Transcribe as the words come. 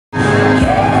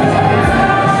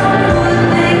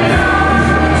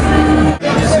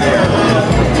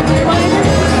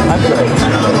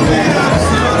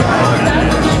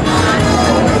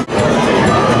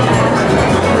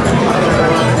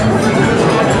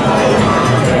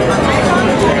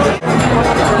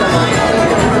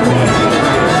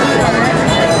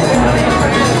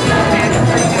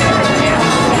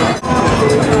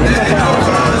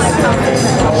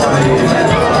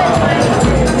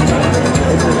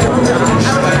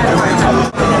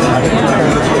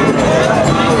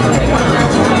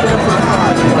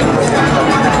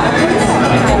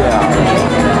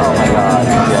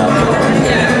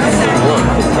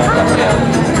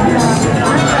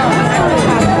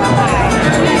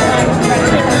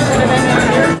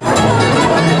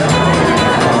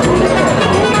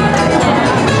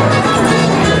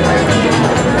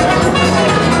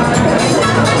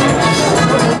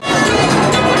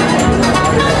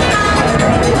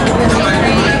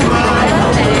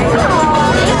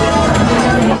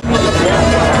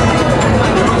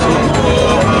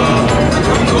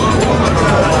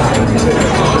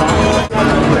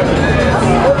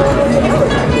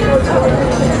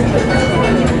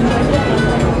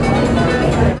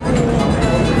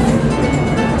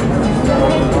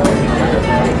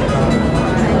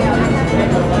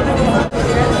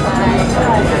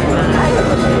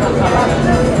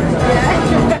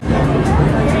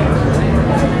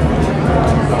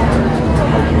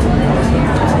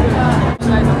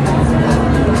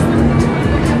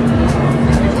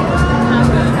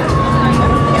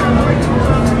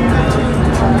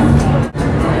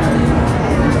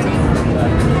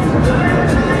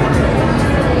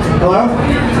Hello?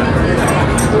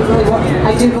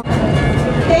 I do.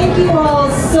 Thank you all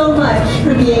so much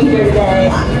for being here today.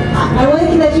 I want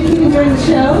to let you keep enjoying the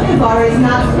show. The bar is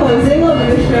not closing,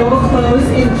 although the show will close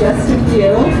in just a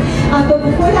few. But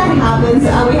before that happens,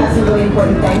 we have some really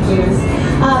important thank yous.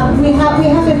 We have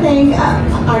to thank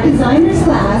our designers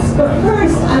class, but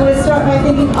first I want to start by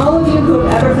thanking all of you who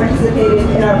have ever participated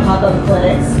in our pop-up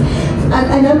clinics.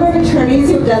 A number of attorneys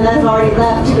who've done that have already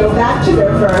left to go back to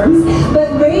their firms, but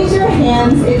raise your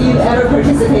hands if you've ever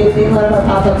participated in one of our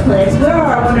pop-up clinics. Where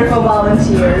are our wonderful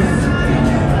volunteers?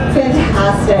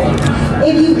 Fantastic.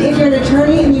 If you're an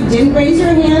attorney and you didn't raise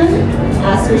your hand,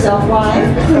 ask yourself why.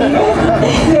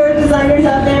 There are designers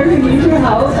out there who need your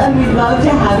help, and we'd love to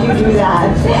have you do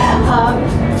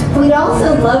that. We'd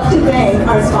also love to thank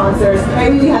our sponsors.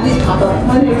 We have these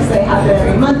pop-up clinics. They happen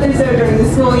every month or so during the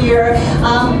school year.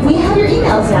 We have your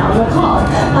emails now. We'll call.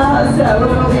 So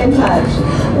we'll be in touch.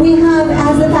 We have,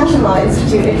 as the Fashion Law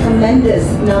Institute, a tremendous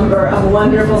number of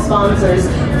wonderful sponsors.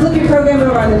 Flip your program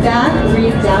over on the back,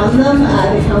 read down them.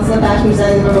 The Council of Fashion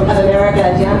Designers of America,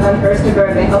 Jan van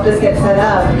Furstenberg, they helped us get set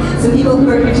up. Some people who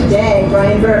are here today,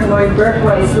 Brian Burke, Lloyd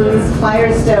Burke-Royce, Liz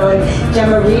Firestone,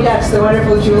 Gemma Redux, the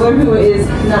wonderful jeweler who is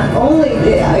not only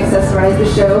accessorized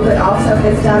the show, but also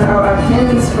has done our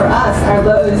pins for us, our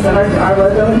logos, our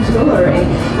logo and jewelry.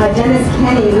 Dennis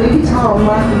Kenny, Louis Vuitton,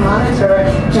 Mark Monitor,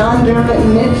 John Dermott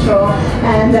Mitchell,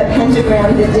 and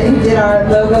Pentagram who did our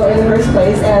logo in the first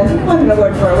place and won an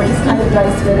award for it, which is kind of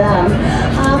nice for them.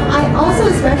 I also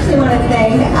especially want to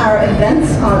thank our event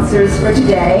sponsors for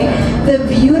today. The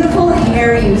beautiful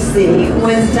hair you see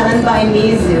was done by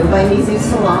Mizu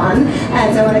Salon,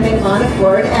 and so I want to thank Lana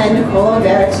Ford and Nicole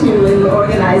Aubert who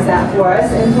organized that for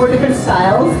us in 4 different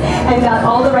styles and got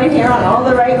all the right hair on all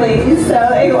the right ladies, so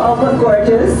they all look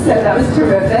gorgeous, so that was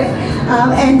terrific.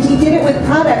 And he did it with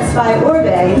products by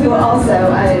Orbe, who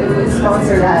also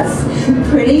sponsored us.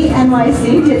 Pretty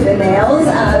NYC did the nails,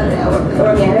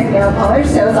 organic nail polish,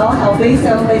 so it's all healthy,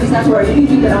 so ladies, not to worry, you can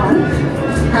keep it on.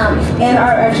 And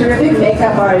our terrific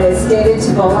makeup artist, David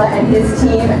Tabola, and his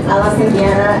team, Alison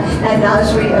Viana and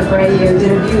Najri Abreu,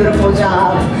 did a beautiful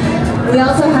job. We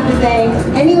also have to thank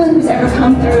anyone who's ever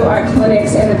come through our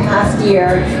clinics in the past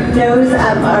year, knows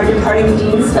our departing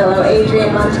Dean's Fellow,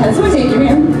 Adrian Montez. Where's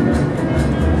Adrian?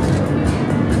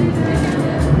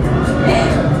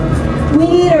 We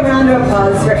need a round of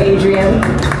applause for Adrian.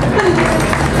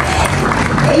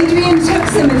 Adrian took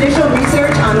some initial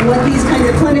research on what these kinds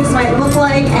of clinics might look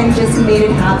like and just made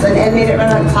it happen and made it run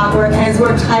on clockwork and has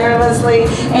worked tirelessly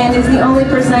and is the only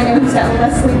person I know who's gotten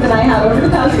less sleep than I have over the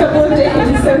past couple of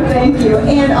days, so thank you.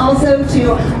 And also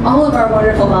to all of our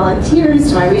wonderful volunteers,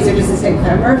 to my research assistant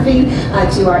Claire Murphy,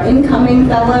 to our incoming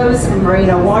fellows,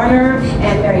 Marina Warner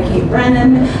and Mary Kate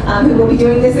Brennan, who will be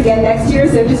doing this again next year,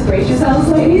 so just brace yourselves,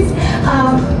 ladies.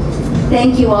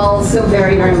 Thank you all so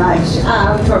very, very much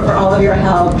for all of your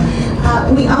help.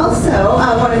 We also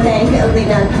want to thank Lee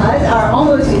Van Putt, our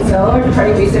almost our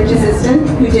departing research assistant,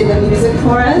 who did the music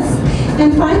for us.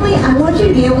 And finally, I want you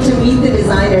to be able to meet the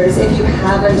designers if you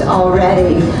haven't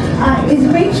already. Is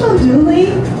Rachel Dooley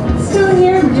still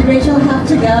here? Did Rachel have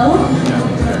to go?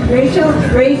 Rachel.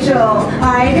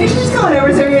 All right, Rachel's coming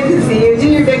over, so good to see you. Do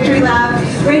your victory lap.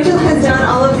 Rachel has done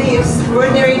all of the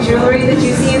extraordinary jewelry that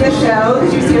you see in the show,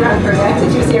 that you see around her neck,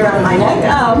 that you see around my neck.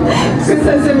 So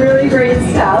some really great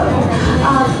stuff.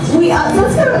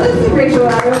 Let's give Rachel a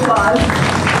round of applause.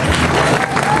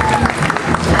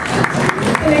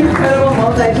 An incredible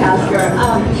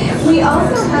multitasker. We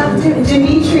also have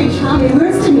Dimitri Chami.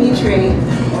 Where's Dimitri?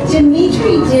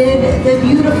 Dimitri did the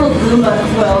beautiful Goomba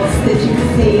quilts that you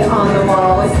see on the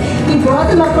walls. He brought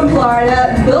them up from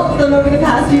Florida, built them over the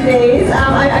past few days.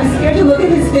 I'm scared to look at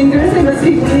his fingers, they must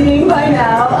be bleeding by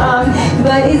now,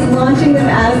 but is launching them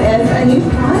as a new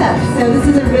product. So this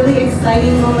is a really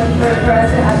exciting moment for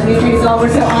us to have Dimitri as well. We're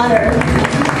so honored.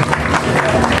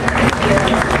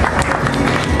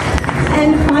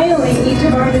 And finally, each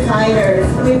of our designers.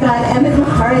 We've got Emmett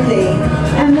McCarthy.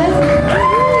 Emmett,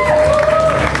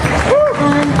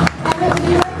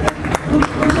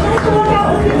 would you like to walk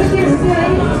out with me here today?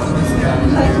 Would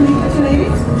you like to meet with the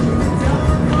ladies?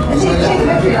 Take a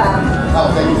victory lap. Oh,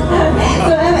 thank you.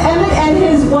 So Emmett and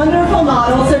his wonderful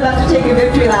models are about to take a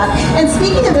victory lap. And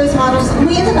speaking of those models,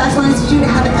 we at the Fashion Law Institute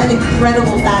have an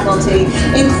incredible faculty,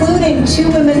 including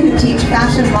 2 women who teach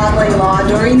fashion modeling law,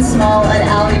 Doreen Small and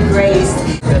Allie Grace.